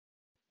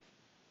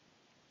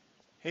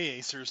Hey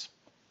Acers,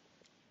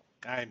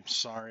 I'm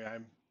sorry,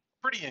 I'm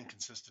pretty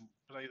inconsistent,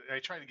 but I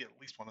try to get at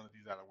least one of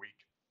these out a week.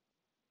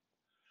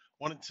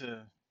 Wanted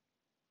to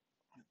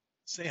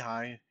say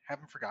hi,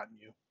 haven't forgotten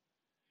you,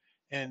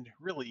 and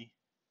really,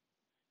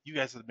 you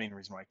guys are the main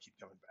reason why I keep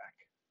coming back.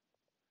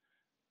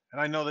 And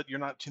I know that you're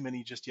not too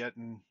many just yet,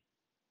 and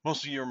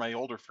most of you are my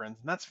older friends,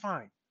 and that's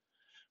fine.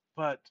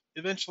 But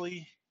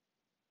eventually,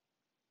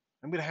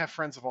 I'm going to have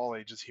friends of all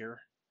ages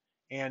here,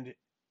 and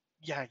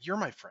yeah, you're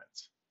my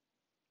friends.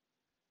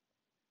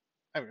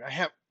 I mean,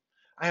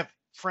 I have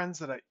friends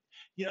that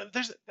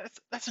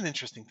that's an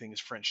interesting thing is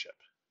friendship.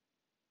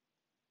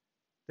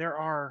 There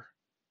are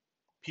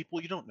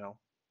people you don't know,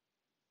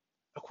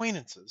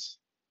 acquaintances,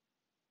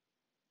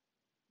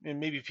 and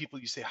maybe people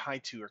you say hi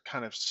to are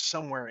kind of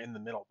somewhere in the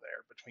middle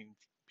there between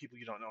people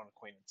you don't know and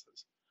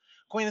acquaintances.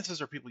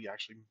 Acquaintances are people you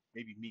actually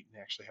maybe meet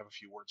and actually have a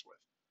few words with.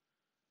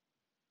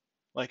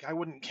 Like I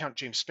wouldn't count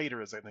James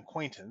Spader as an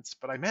acquaintance,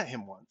 but I met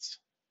him once.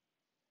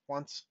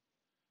 Once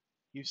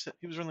he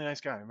was a really nice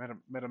guy. I met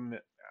him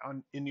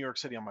in New York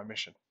City on my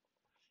mission.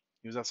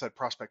 He was outside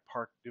Prospect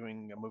Park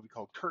doing a movie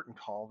called Curtain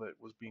Call that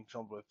was being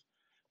filmed with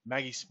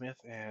Maggie Smith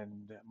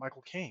and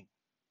Michael Caine.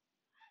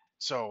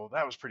 So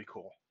that was pretty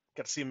cool.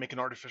 Got to see him make an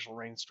artificial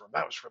rainstorm.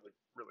 That was really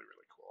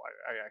cool.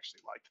 I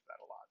actually liked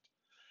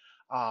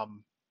that a lot.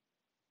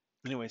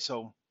 Anyway,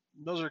 so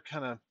those are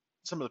kind of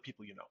some of the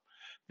people you know.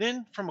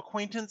 Then from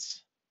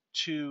acquaintance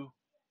to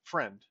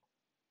friend,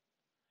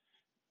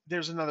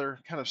 there's another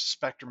kind of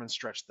spectrum and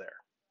stretch there.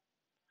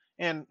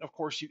 And of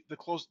course,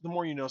 the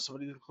more you know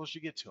somebody, the closer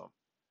you get to them.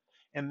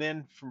 And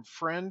then from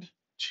friend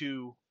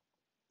to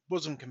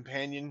bosom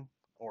companion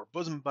or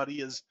bosom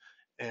buddy, as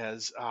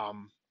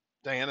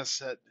Diana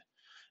said,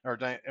 or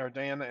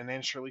Diana and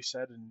Anne Shirley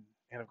said in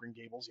Anne of Green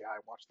Gables. Yeah, I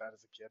watched that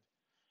as a kid,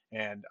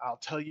 and I'll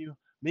tell you,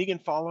 Megan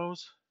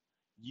follows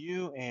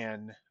you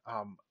and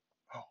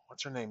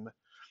what's her name?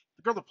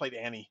 The girl that played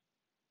Annie.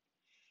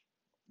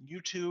 You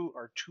two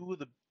are two of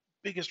the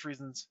biggest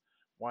reasons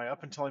why,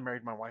 up until I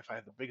married my wife, I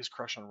had the biggest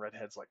crush on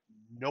redheads like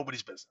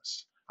nobody's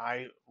business.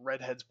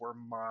 Redheads were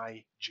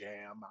my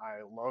jam.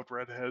 I loved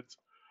redheads.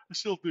 I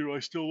still do. I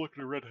still look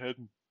at a redhead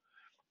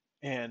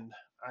and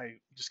I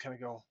just kind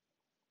of go,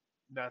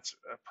 "That's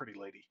a pretty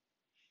lady."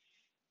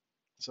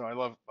 So I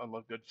love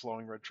good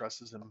flowing red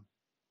tresses, and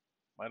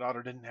my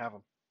daughter didn't have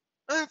them.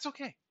 That's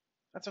okay.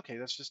 That's okay.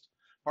 That's just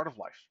part of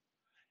life.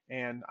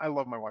 And I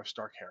love my wife's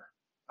dark hair.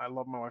 I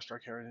love my wife's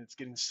dark hair, and it's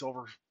getting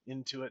silver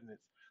into it, and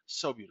it's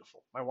so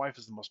beautiful. My wife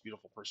is the most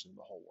beautiful person in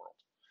the whole world.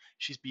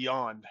 She's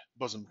beyond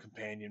bosom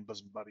companion,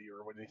 bosom buddy,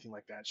 or anything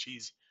like that.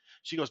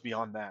 She goes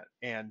beyond that,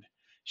 and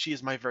she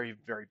is my very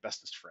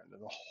bestest friend in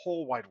the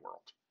whole wide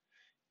world.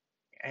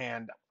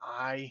 And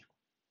I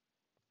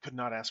could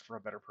not ask for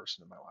a better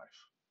person in my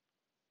life.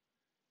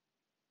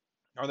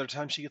 Are there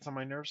times she gets on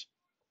my nerves?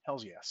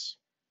 Hell's yes.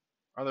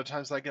 Are there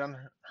times that I get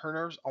on her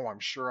nerves? Oh, I'm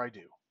sure I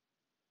do.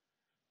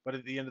 But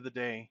at the end of the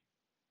day,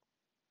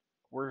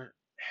 we're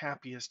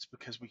happiest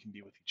because we can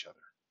be with each other.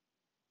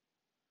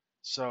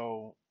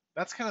 So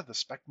that's kind of the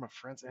spectrum of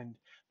friends. And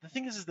the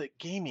thing is that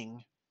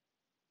gaming,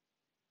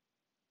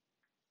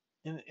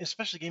 and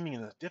especially gaming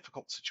in a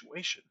difficult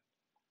situation,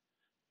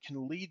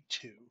 can lead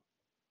to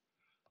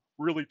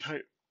really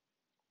tight,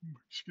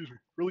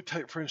 really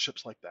tight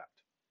friendships like that.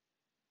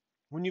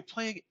 When you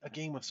play a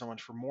game with someone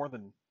for more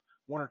than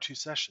one or two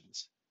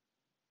sessions,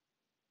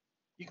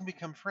 you can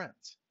become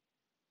friends.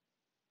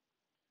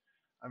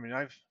 I mean,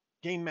 I've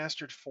game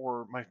mastered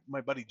for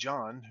my buddy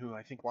John, who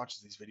I think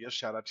watches these videos.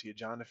 Shout out to you,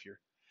 John,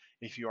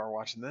 if you are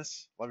watching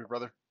this. Love you,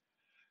 brother.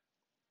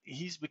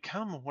 He's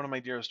become one of my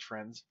dearest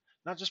friends,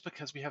 not just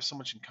because we have so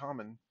much in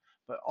common,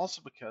 but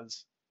also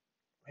because,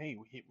 hey,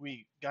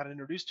 we got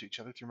introduced to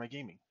each other through my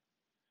gaming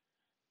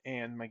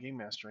and my game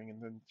mastering,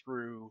 and then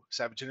through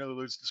Savage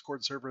Interludes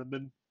Discord server, and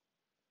then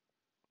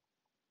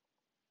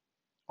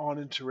on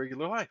into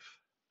regular life.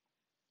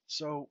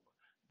 So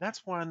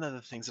that's one of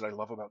the things that I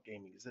love about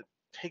gaming is it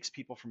takes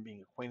people from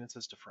being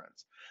acquaintances to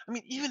friends. I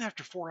mean, even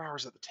after 4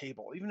 hours at the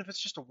table, even if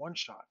it's just a one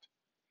shot,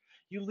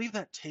 you leave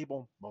that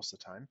table most of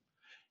the time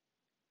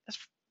as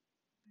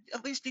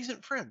at least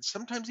decent friends.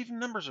 Sometimes even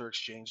numbers are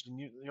exchanged, and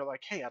you're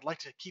like, "Hey, I'd like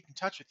to keep in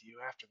touch with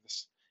you after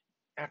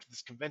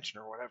this convention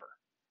or whatever."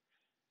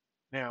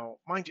 Now,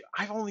 mind you,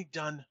 I've only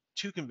done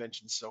two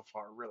conventions so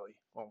far, really.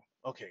 Well,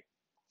 okay,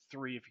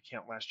 three if you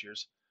count last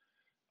year's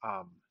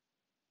um,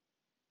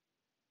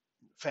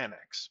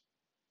 FanX.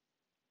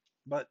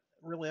 But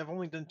really, I've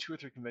only done two or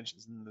three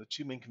conventions, and the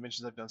two main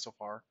conventions I've done so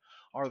far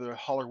are the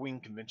Halloween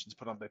conventions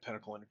put on by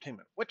Pinnacle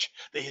Entertainment, which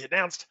they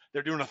announced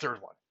they're doing a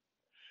third one.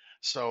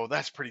 So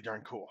that's pretty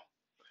darn cool.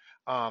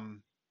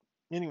 Um,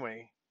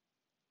 anyway,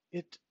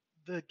 it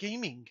the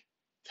gaming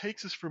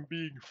takes us from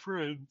being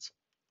friends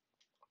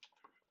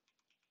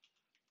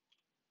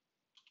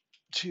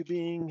to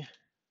being,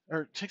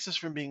 or takes us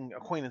from being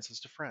acquaintances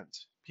to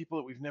friends. People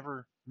that we've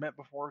never met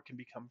before can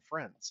become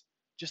friends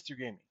just through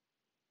gaming.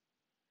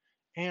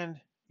 And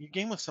you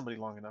game with somebody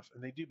long enough,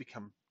 and they do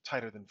become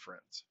tighter than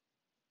friends.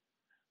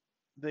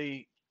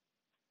 They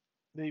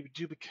they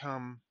do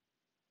become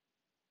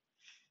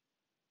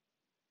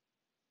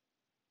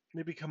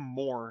they become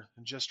more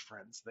than just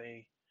friends.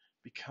 They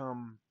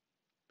become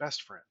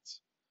best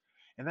friends.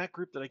 And that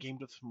group that I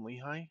gamed with from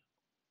Lehigh,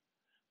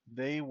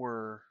 they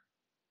were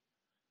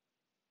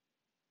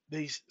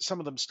they some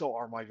of them still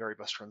are my very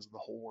best friends in the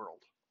whole world.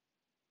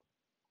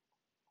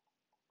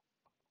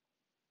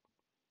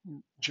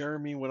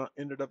 Jeremy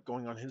ended up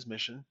going on his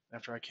mission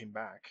after I came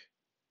back,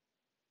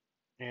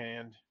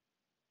 and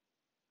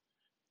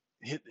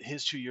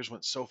his 2 years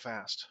went so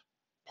fast,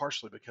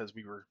 partially because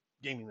we were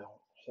gaming the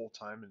whole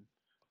time, and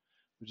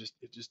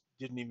it just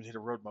didn't even hit a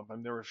road bump. I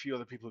mean, there were a few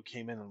other people who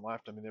came in and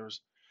left. I mean, there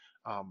was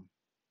um,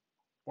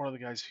 one of the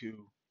guys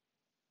who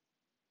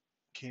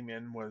came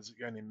in was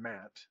a guy named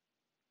Matt.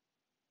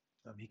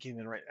 He came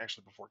in right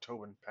actually before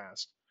Tobin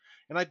passed,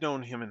 and I'd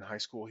known him in high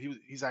school.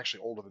 He's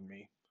actually older than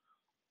me,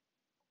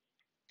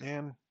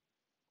 and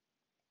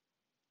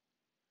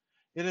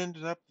it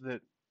ended up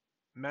that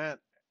Matt,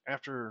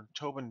 after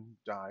Tobin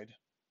died,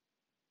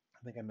 I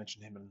think I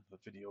mentioned him in the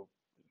video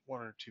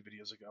 1 or 2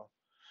 videos ago,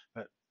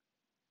 that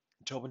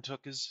Tobin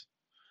took his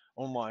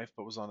own life,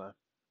 but was on a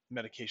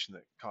medication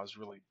that caused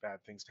really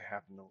bad things to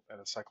happen at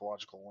a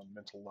psychological and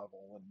mental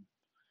level,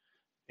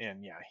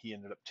 and yeah, he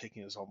ended up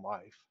taking his own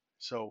life.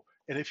 So,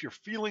 and if you're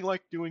feeling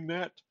like doing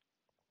that,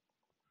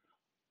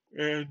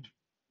 and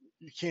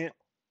you can't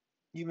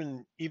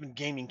even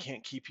gaming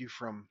can't keep you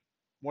from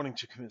wanting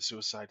to commit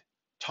suicide,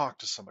 talk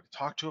to somebody,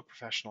 talk to a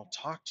professional,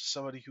 talk to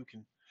somebody who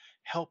can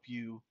help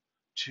you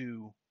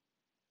to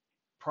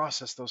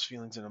process those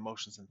feelings and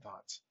emotions and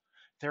thoughts.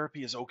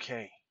 Therapy is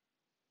okay.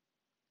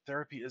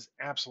 Therapy is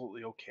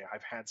absolutely okay.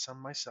 I've had some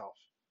myself,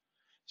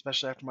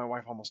 especially after my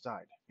wife almost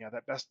died. Yeah,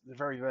 the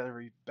very,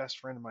 very best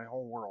friend in my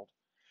whole world,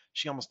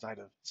 she almost died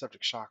of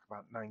septic shock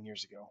about 9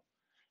 years ago.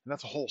 And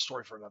that's a whole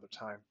story for another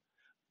time.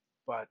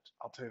 But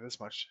I'll tell you this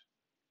much,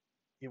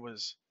 it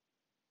was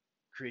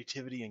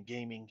creativity and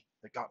gaming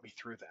that got me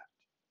through that.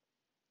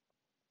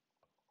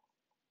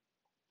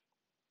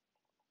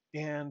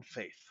 And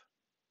faith.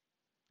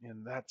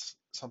 And that's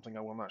something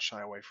I will not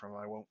shy away from.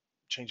 I won't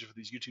change it for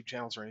these YouTube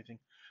channels or anything.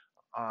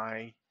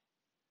 I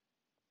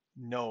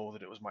know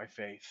that it was my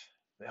faith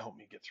that helped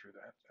me get through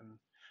that. And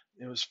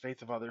it was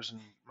faith of others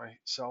and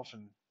myself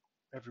and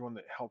everyone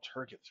that helped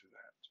her get through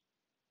that.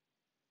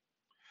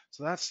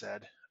 So that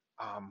said,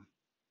 um,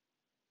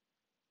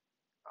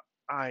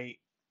 I,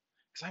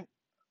 because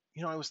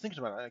I was thinking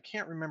about it. I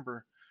can't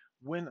remember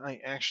when I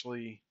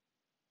actually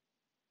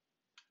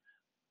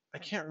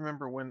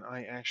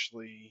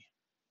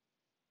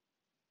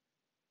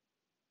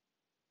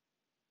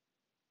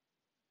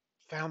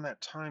found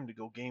that time to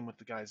go game with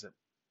the guys at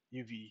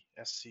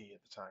UVSC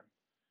at the time,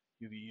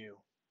 UVU.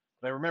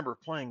 But I remember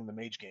playing the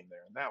mage game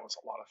there, and that was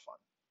a lot of fun.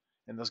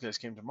 And those guys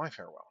came to my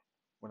farewell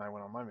when I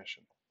went on my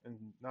mission, and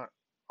not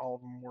all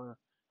of them were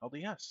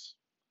LDS,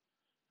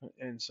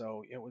 and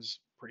so it was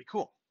pretty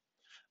cool.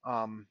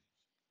 Um,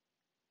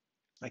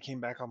 I came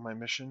back on my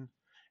mission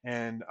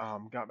and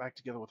got back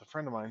together with a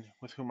friend of mine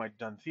with whom I'd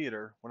done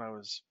theater when I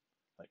was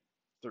like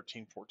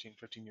 13, 14,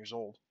 15 years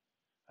old.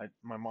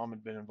 My mom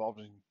had been involved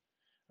in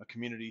a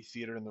community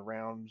theater in the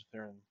round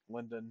there in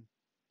Linden,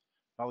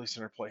 Valley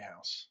Center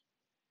Playhouse.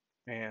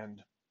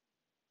 And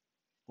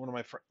one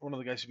of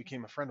the guys who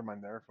became a friend of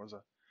mine there was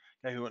a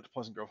guy who went to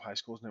Pleasant Grove High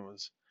School.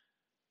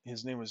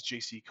 His name was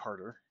J.C.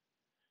 Carter,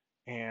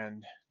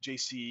 and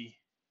J.C.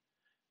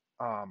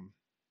 Um,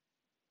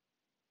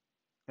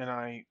 and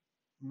I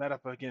met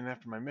up again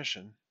after my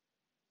mission,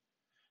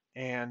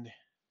 and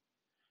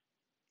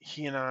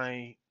he and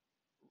I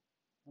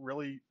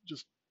really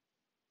just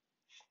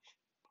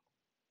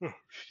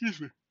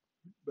excuse me,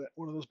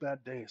 one of those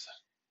bad days.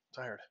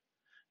 I'm tired.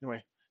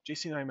 Anyway,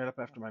 JC and I met up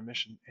after my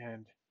mission,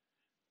 and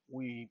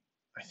we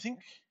I think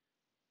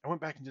I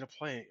went back and did a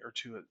play or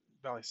two at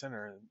Valley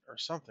Center or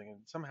something, and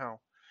somehow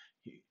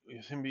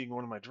with him being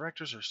one of my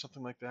directors or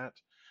something like that,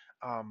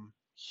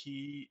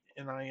 he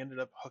and I ended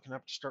up hooking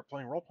up to start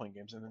playing role playing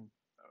games, and then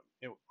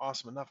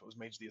awesome enough, it was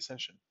Mage the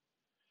Ascension,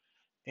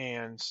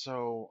 and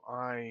so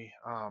I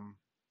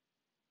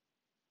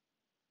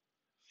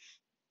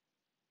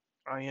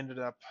ended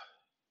up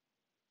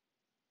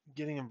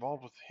getting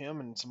involved with him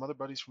and some other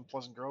buddies from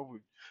Pleasant Grove.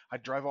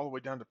 I'd drive all the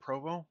way down to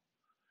Provo,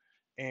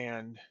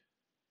 and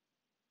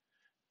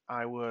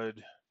I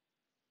would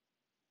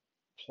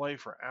play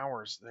for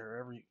hours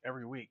there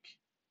every week.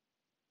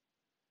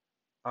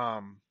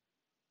 Um,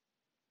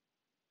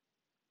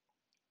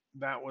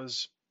 that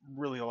was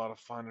really a lot of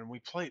fun, and we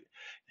played.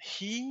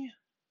 He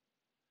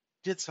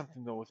did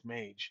something though with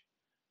Mage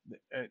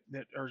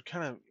that or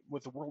kind of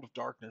with the World of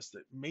Darkness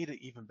that made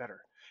it even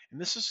better. And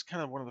this is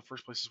kind of one of the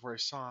first places where I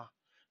saw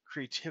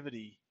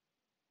creativity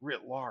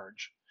writ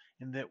large,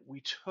 in that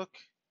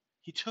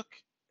he took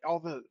all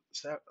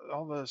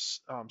the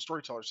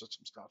storyteller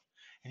system stuff,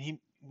 and he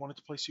wanted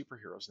to play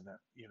superheroes in that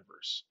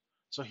universe.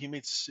 So he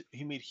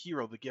made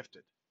Hero the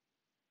Gifted,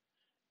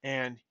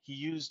 and he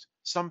used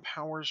some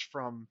powers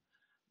from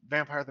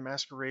Vampire the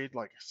Masquerade,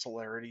 like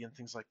celerity and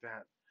things like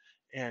that.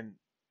 And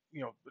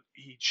but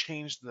he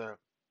changed it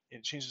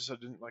so it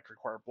didn't like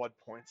require blood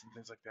points and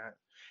things like that.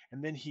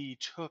 And then he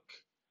took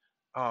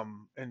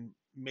and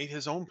made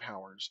his own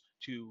powers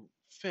to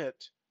fit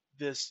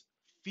this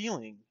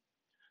feeling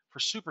for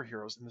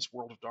superheroes in this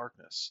world of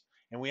darkness.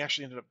 And we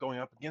actually ended up going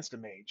up against a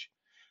mage.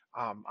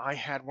 I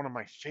had one of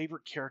my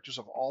favorite characters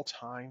of all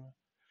time,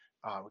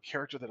 a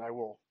character that I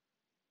will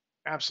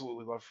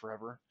absolutely love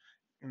forever,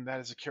 and that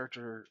is a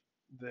character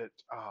that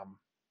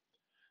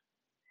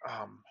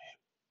um,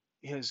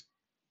 his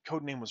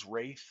code name was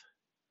Wraith,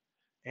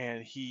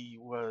 and he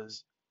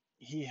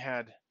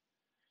had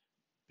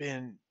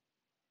been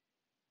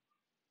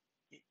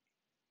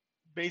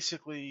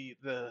basically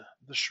the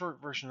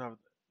short version of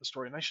the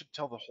story, and I should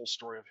tell the whole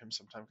story of him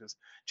sometime because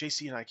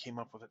JC and I came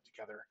up with it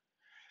together,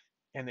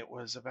 and it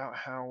was about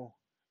how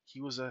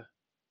he was a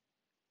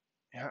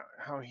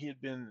how he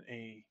had been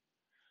a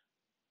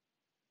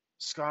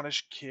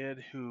Scottish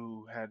kid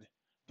who had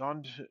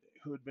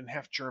been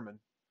half German,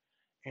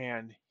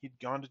 and he'd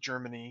gone to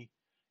Germany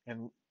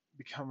and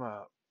become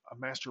a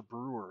master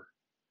brewer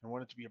and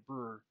wanted to be a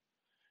brewer.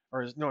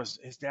 Or his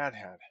dad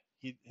had.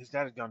 His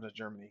dad had gone to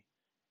Germany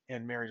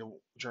and married a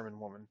German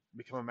woman,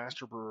 become a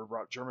master brewer,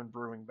 brought German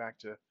brewing back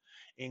to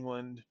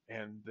England,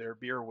 and their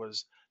beer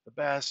was the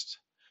best.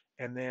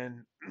 And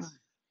then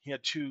he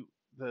had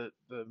the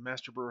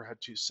master brewer had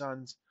two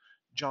sons,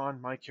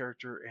 John, my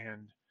character,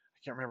 and I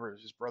can't remember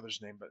his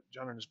brother's name, but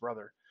John and his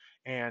brother.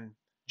 And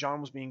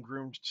John was being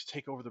groomed to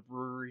take over the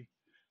brewery,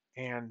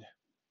 and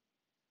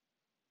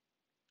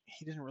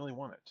he didn't really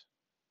want it.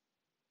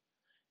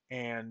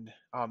 And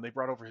they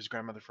brought over his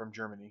grandmother from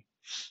Germany,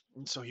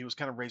 and so he was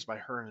kind of raised by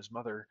her and his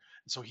mother,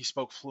 and so he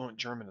spoke fluent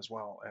German as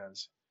well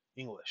as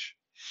English.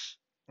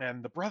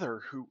 And the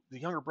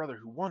younger brother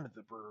who wanted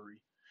the brewery,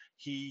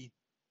 he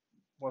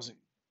wasn't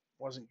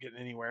wasn't getting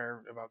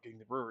anywhere about getting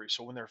the brewery.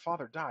 So when their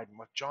father died and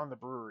left John the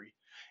brewery,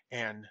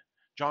 and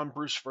John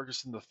Bruce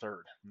Ferguson the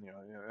third,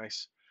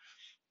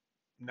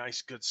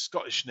 nice good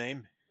Scottish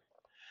name.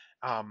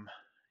 Um,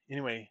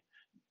 anyway,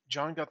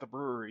 John got the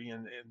brewery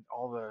and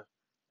all the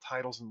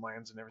titles and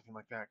lands and everything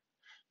like that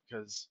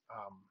because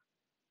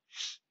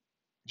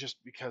just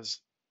because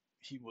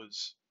he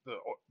was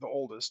the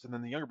oldest, and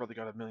then the younger brother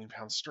got £1 million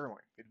sterling.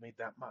 They'd made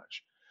that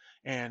much,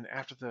 and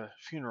after the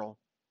funeral,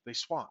 they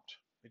swapped.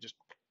 They just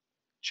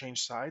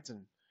changed sides,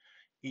 and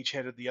each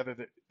headed the other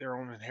their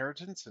own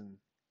inheritance, and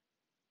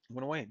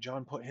went away.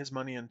 John put his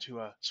money into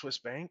a Swiss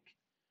bank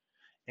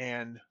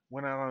and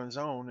went out on his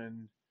own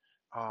and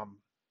um,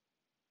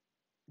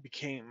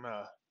 became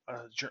a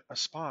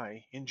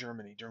spy in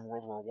Germany during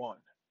World War One.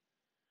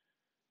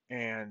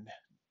 And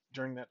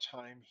during that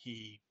time,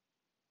 he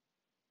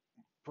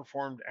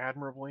performed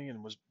admirably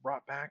and was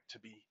brought back to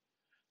be.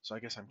 So I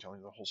guess I'm telling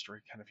you the whole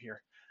story kind of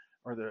here,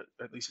 or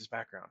at least his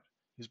background.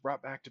 He was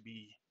brought back to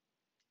be,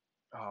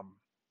 um,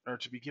 or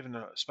to be given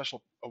a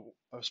special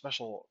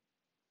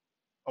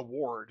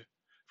award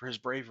for his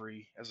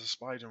bravery as a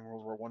spy in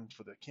World War One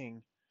for the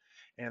king.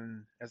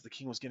 And as the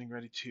king was getting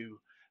ready to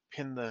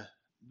pin the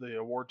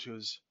award to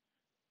his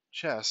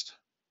chest,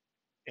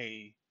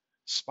 a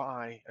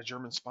a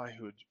German spy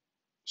who had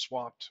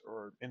swapped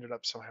or ended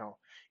up somehow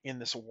in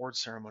this award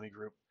ceremony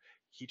group,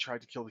 he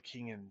tried to kill the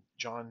king, and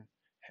John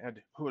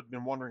who had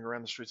been wandering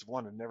around the streets of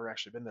London, never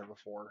actually been there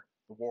before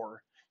the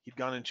war. He'd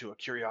gone into a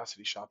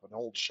curiosity shop, an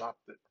old shop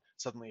that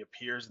suddenly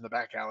appears in the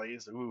back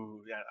alleys.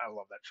 Ooh, yeah, I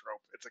love that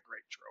trope. It's a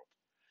great trope.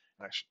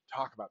 And I should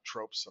talk about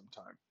tropes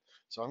sometime.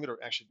 So I'm going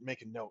to actually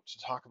make a note to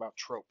talk about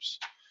tropes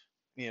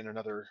in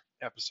another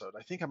episode.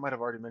 I think I might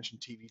have already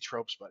mentioned TV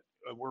tropes, but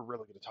we're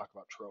really going to talk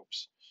about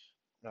tropes.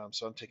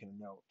 So I'm taking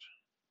a note.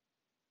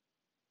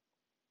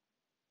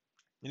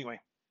 Anyway,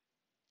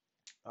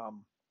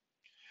 um,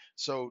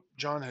 so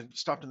John had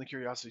stopped in the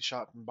curiosity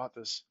shop and bought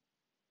this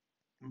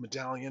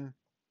medallion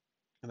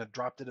and had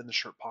dropped it in the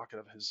shirt pocket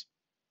of his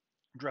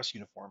dress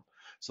uniform.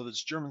 So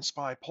this German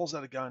spy pulls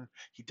out a gun,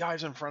 he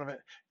dives in front of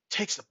it,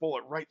 takes the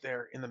bullet right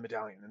there in the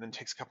medallion, and then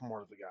takes a couple more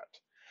to the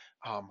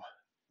gut.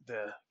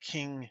 The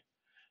king,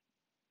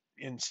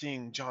 in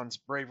seeing John's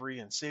bravery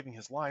and saving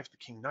his life, the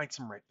king knights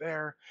him right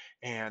there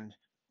and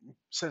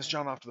sends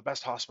John off to the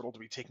best hospital to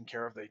be taken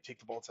care of. They take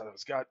the bullets out of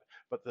his gut,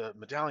 but the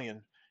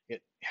medallion,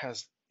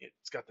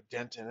 it's got the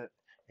dent in it,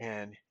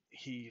 and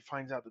he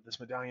finds out that this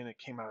medallion, it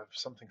came out of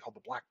something called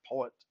the Black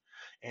Pullet,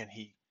 and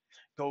he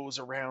goes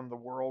around the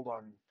world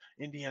on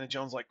Indiana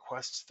Jones like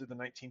quests through the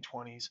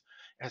 1920s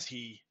as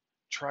he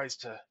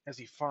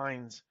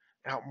finds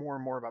out more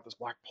and more about this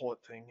Black Pullet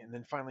thing, and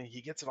then finally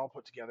he gets it all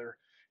put together,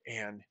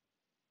 and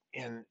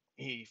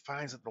he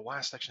finds that the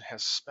last section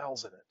has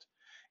spells in it,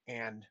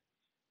 and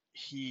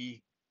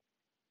he,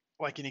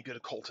 like any good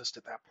occultist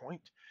at that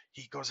point,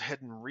 he goes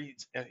ahead and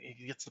reads, and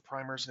he gets the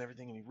primers and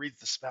everything, and he reads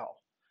the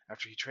spell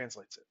after he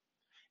translates it.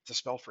 It's a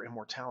spell for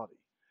immortality,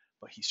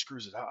 but he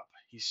screws it up.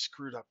 He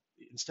screwed up.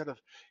 Instead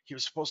of, he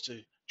was supposed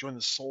to join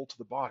the soul to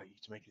the body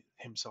to make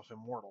himself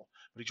immortal,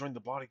 but he joined the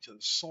body to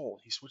the soul.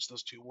 He switched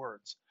those two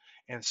words,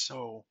 and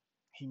so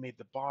he made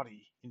the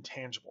body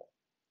intangible,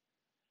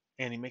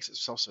 and he makes it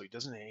so he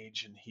doesn't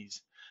age, and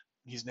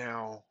he's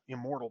now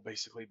immortal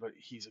basically, but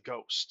he's a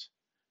ghost,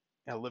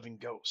 a living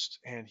ghost,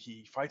 and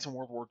he fights in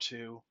World War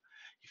II.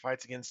 He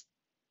fights against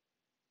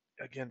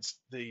against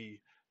the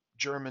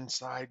German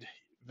side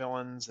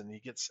villains, and he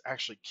gets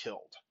actually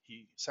killed.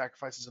 He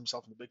sacrifices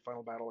himself in the big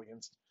final battle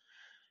against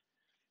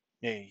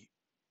a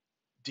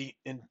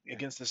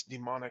against this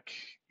demonic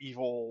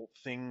evil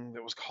thing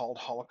that was called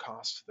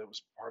Holocaust, that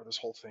was part of this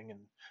whole thing, and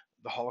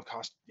the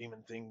Holocaust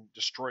demon thing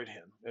destroyed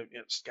him.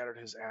 It scattered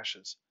his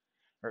ashes,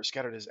 or it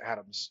scattered his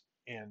atoms,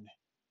 and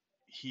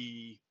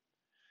he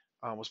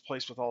was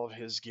placed with all of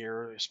his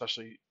gear,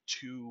 especially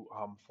two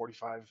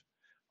 45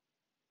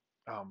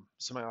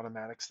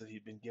 semi-automatics that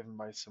he'd been given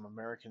by some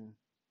American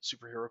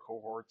superhero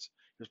cohorts.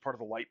 He was part of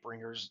the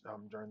Lightbringers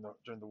during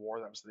the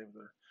war. That was the name of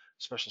their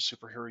special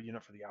superhero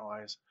unit for the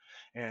Allies,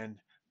 and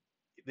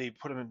they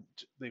put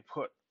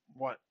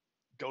what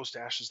ghost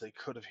ashes they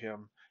could of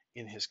him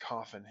in his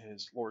coffin,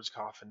 his lord's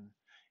coffin,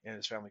 in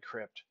his family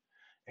crypt,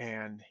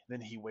 and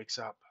then he wakes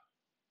up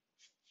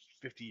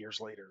 50 years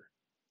later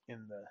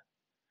in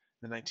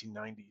the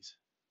 1990s,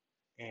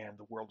 and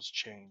the world has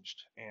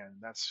changed, and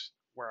that's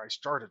where I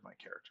started my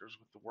characters,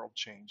 with the world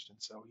changed, and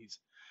so he's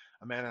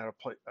a man out of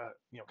play,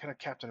 kind of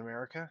Captain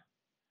America,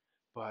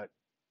 but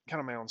kind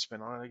of my own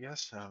spin on it, I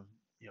guess.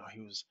 He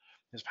was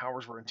his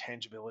powers were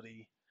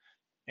intangibility,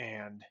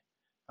 and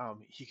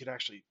he could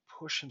actually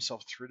push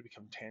himself through to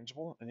become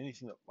tangible, and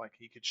anything that, like,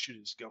 he could shoot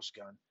his ghost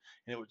gun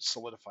and it would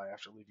solidify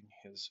after leaving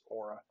his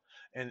aura,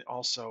 and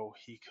also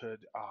he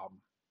could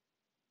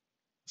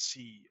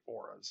see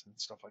auras and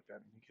stuff like that,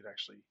 and he could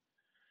actually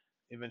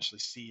eventually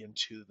see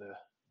into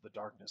the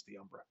darkness, the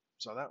Umbra.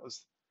 So that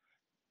was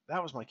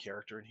my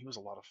character, and he was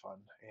a lot of fun,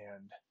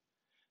 and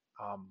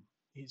um,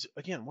 he's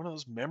again one of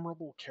those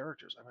memorable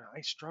characters. I mean,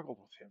 I struggled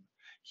with him.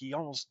 He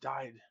almost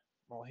died.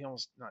 Well, he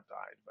almost not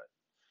died, but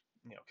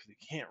because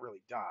he can't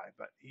really die,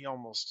 but he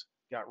almost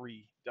got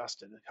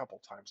redusted a couple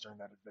times during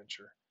that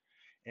adventure.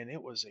 And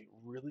it was a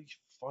really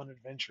fun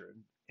adventure.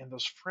 And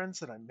those friends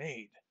that I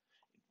made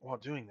while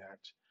doing that,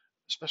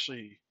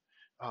 especially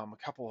a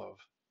couple of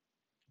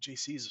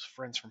JC's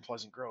friends from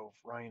Pleasant Grove,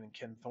 Ryan and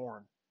Ken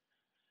Thorne,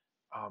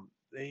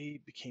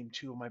 they became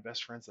two of my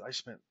best friends that I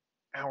spent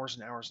hours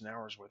and hours and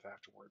hours with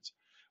afterwards.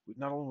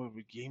 Not only would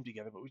we game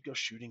together, but we'd go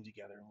shooting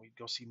together, and we'd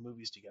go see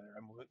movies together.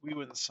 I mean, we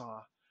went and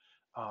saw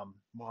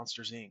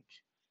Monsters Inc.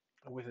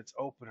 with its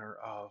opener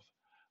of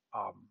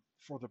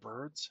For the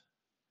Birds.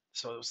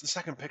 So it was the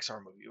second Pixar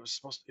movie. It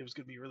was going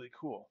to be really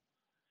cool.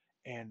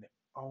 And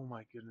oh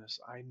my goodness,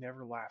 I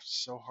never laughed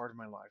so hard in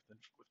my life than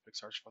with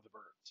Pixar's For the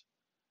Birds.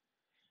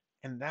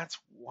 And that's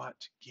what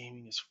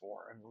gaming is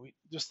for. I mean,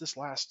 just this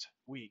last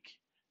week,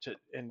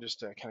 just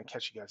to kind of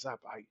catch you guys up,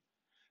 I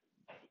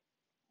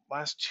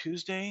last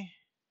Tuesday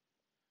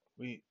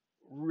we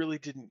really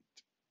didn't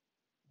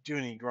do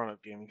any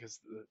grown-up gaming because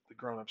the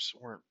grown-ups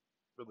weren't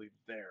really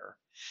there,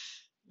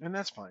 and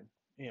that's fine.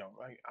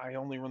 I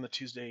only run the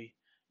Tuesday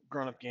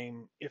grown-up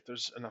game if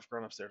there's enough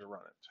grown-ups there to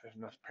run it. If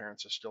enough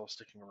parents are still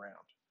sticking around.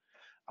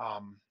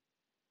 Um,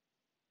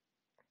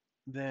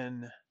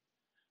 then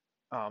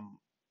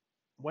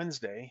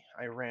Wednesday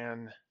I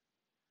ran.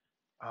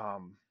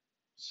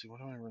 Let's see,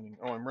 what am I running?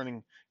 Oh, I'm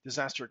running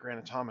Disaster at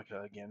Grand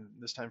Atomica again.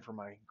 This time for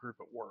my group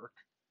at work.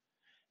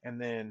 And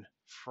then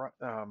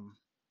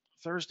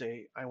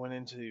Thursday I went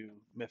into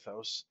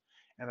Mythos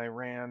and I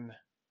ran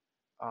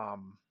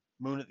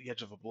Moon at the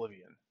Edge of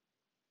Oblivion.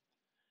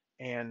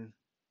 And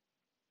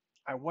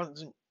I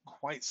wasn't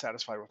quite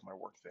satisfied with my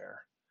work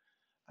there.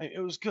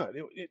 It was good.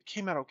 It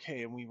came out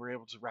okay, and we were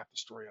able to wrap the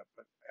story up.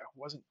 But I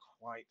wasn't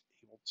quite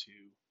able to.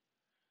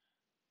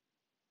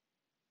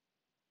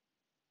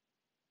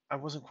 I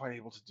wasn't quite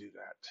able to do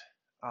that.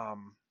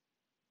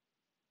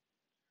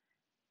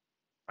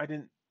 I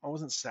didn't. I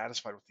wasn't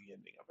satisfied with the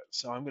ending of it.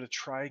 So I'm going to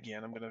try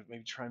again. I'm going to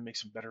maybe try and make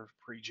some better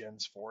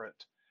pre-gens for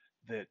it,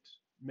 that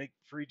make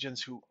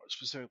pre-gens who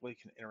specifically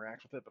can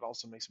interact with it, but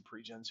also make some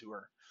pre-gens who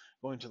are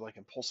going to like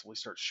impulsively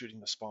start shooting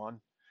the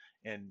spawn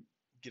and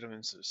get them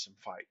into some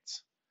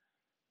fights.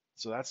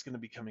 So that's going to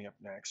be coming up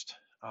next.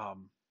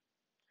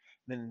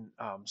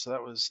 So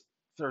that was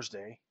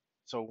Thursday.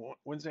 So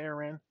Wednesday I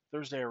ran,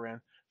 Thursday I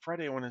ran,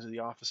 Friday I went into the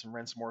office and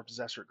ran some more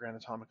Disaster at Grand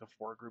Atomica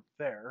for a group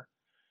there,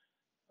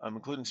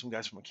 including some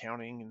guys from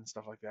accounting and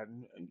stuff like that.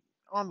 And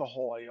on the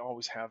whole, I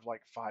always have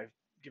like five,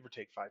 give or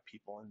take, five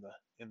people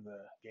in the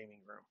gaming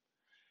room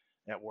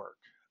at work.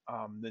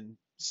 Then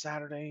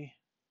Saturday,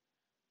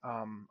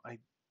 I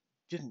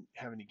didn't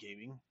have any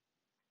gaming.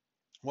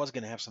 Was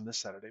going to have some this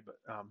Saturday, but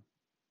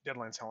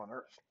deadline's hell on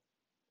earth.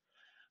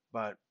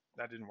 But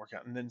that didn't work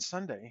out. And then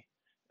Sunday,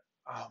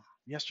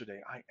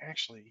 yesterday, I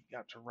actually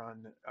got to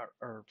run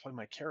or play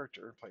my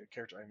character, play a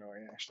character I know I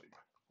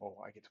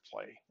get to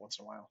play once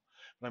in a while.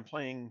 But I'm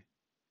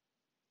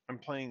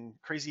playing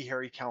Crazy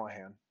Harry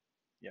Callahan.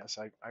 Yes,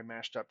 I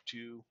mashed up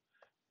two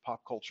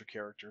pop culture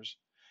characters.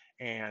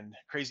 And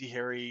Crazy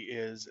Harry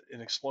is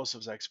an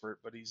explosives expert,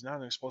 but he's not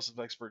an explosives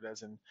expert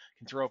as in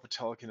can throw up a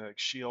telekinetic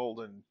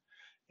shield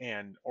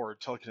and or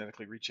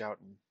telekinetically reach out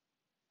and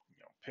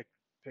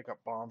pick up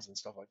bombs and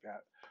stuff like that.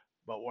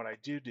 But what I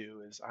do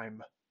is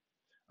I'm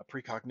a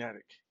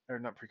precognitic, or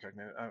not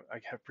precognitic,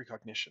 I have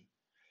precognition,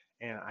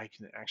 and I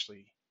can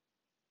actually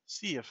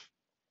see if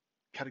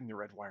cutting the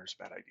red wire is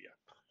a bad idea.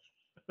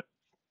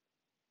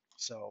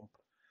 So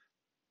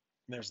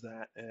there's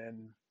that,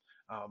 and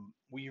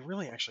we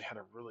really actually had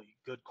a really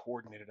good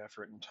coordinated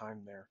effort and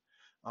time there.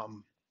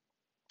 Um,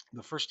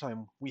 the first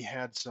time we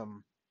had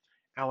some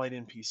allied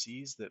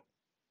NPCs that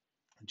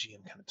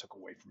GM kind of took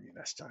away from me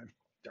this time.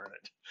 Darn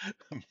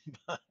it!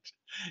 But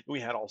we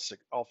had all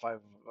five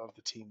of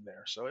the team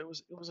there, so it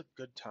was a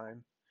good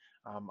time.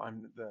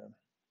 I'm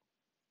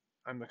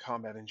the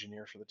combat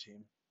engineer for the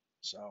team,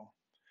 so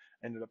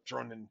I ended up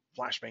throwing in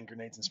flashbang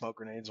grenades and smoke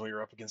grenades. We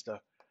were up against a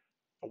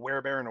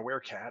werebear and a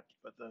werecat,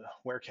 but the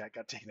werecat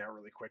got taken out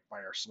really quick by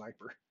our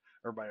sniper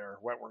or by our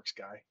wetworks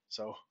guy.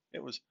 So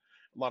it was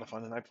a lot of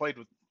fun, and I played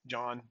with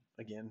John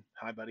again.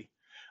 Hi, buddy,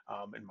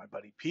 and my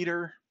buddy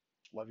Peter.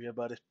 Love you,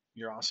 buddy.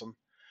 You're awesome.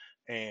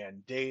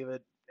 And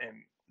David,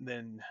 and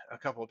then a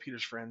couple of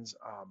Peter's friends,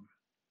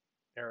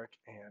 Eric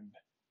and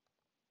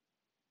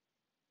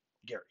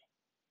Gary.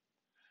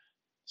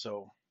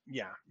 So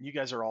yeah, you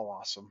guys are all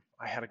awesome.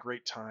 I had a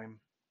great time.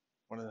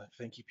 I want to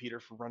thank you, Peter,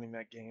 for running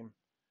that game.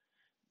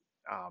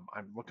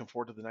 I'm looking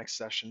forward to the next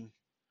session,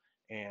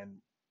 and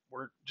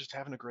we're just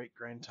having a great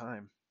grand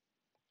time.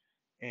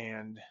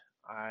 And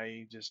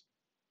I just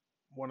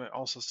want to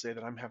also say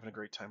that I'm having a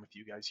great time with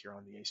you guys here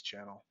on the Ace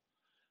channel.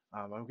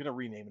 I'm going to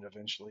rename it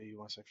eventually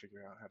once I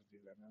figure out how to do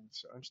that. And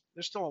so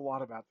there's still a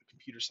lot about the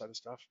computer side of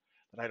stuff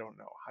that I don't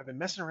know. I've been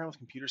messing around with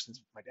computers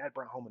since my dad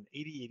brought home an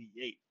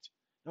 8088.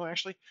 No,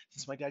 actually,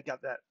 since my dad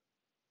got that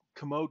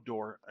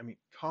Commodore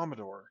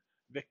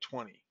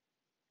VIC-20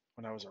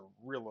 when I was a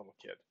real little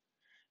kid,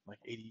 like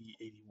 80,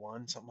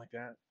 81, something like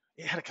that.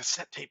 It had a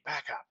cassette tape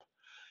backup,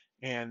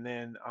 and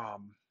then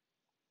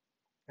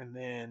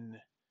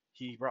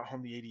he brought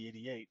home the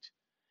 8088.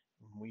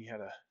 We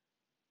had a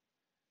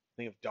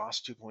thing of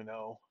DOS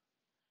 2.0,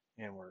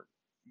 and we're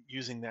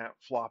using that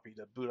floppy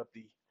to boot up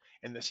the.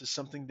 And this is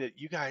something that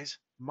you guys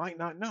might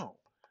not know.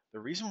 The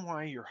reason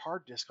why your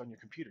hard disk on your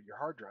computer, your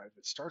hard drive,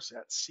 it starts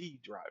at C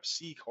drive,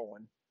 C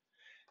colon,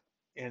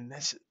 and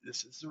this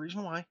is the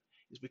reason why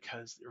is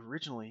because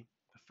originally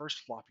the first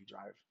floppy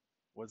drive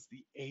was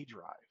the A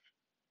drive.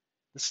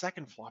 The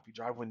second floppy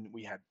drive, when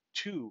we had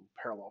two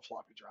parallel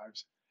floppy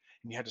drives,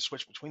 and you had to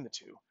switch between the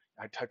two,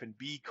 I'd type in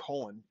B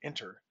colon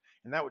enter,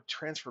 and that would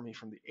transfer me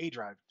from the A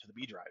drive to the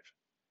B drive.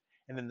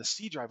 And then the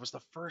C drive was the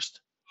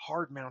first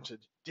hard-mounted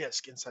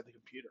disk inside the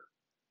computer.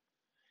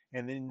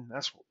 And then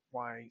that's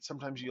why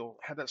sometimes you'll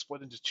have that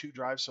split into two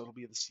drives, so it'll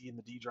be the C and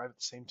the D drive at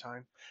the same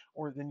time.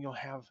 Or then you'll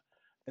have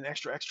an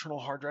extra external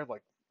hard drive,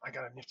 like I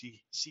got a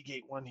nifty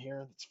Seagate one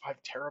here that's 5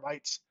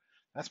 TB.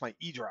 That's my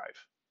E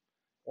drive.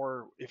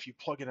 Or if you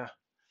plug in a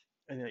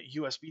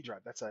USB drive,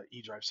 that's an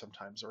E drive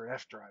sometimes, or an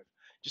F drive,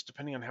 just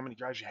depending on how many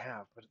drives you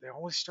have. But they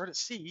always start at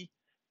C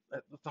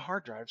with the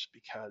hard drives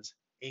because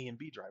A and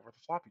B drive are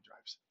the floppy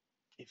drives,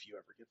 if you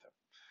ever get them.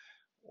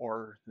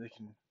 Or they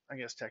can, I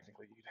guess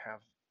technically you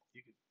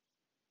could.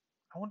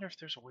 I wonder if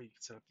there's a way you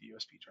could set up the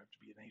USB drive to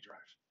be an A drive.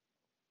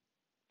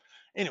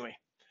 Anyway,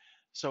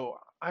 so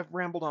I've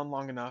rambled on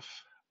long enough.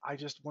 I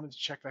just wanted to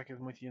check back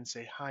in with you and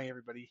say hi,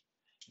 everybody.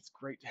 It's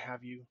great to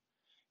have you,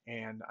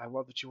 and I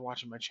love that you're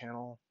watching my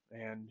channel.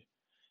 And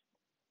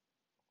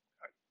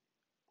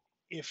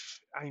if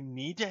I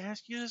need to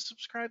ask you to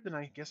subscribe, then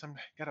I guess I'm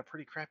got a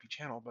pretty crappy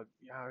channel. But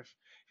yeah, if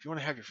you want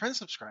to have your friends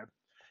subscribe,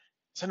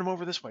 send them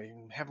over this way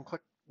and have them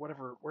click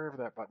wherever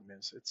that button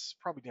is. It's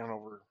probably down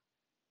over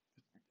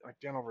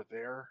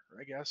there,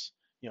 I guess.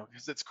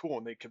 Because it's cool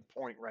and they can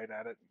point right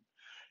at it,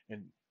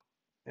 and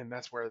and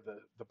that's where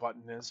the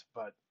button is.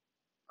 But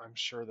I'm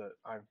sure that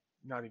I've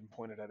not even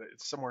pointed at it.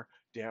 It's somewhere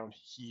down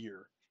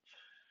here,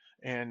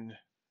 and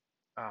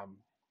um,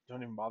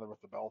 don't even bother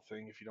with the bell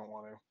thing if you don't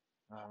want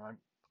to. I'm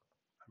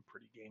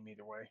pretty game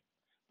either way.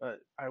 But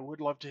I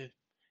would love to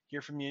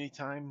hear from you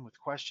anytime with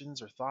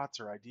questions or thoughts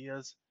or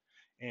ideas.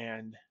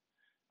 And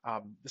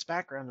this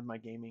background in my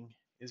gaming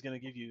is going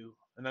to give you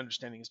an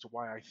understanding as to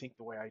why I think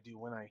the way I do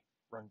when I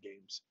run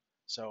games.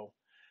 So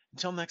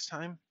until next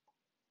time,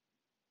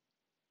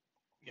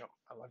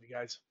 I love you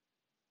guys.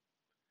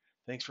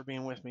 Thanks for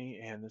being with me.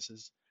 And this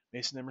is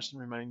Mason Emerson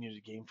reminding you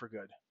to game for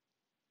good.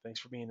 Thanks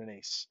for being an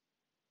ace.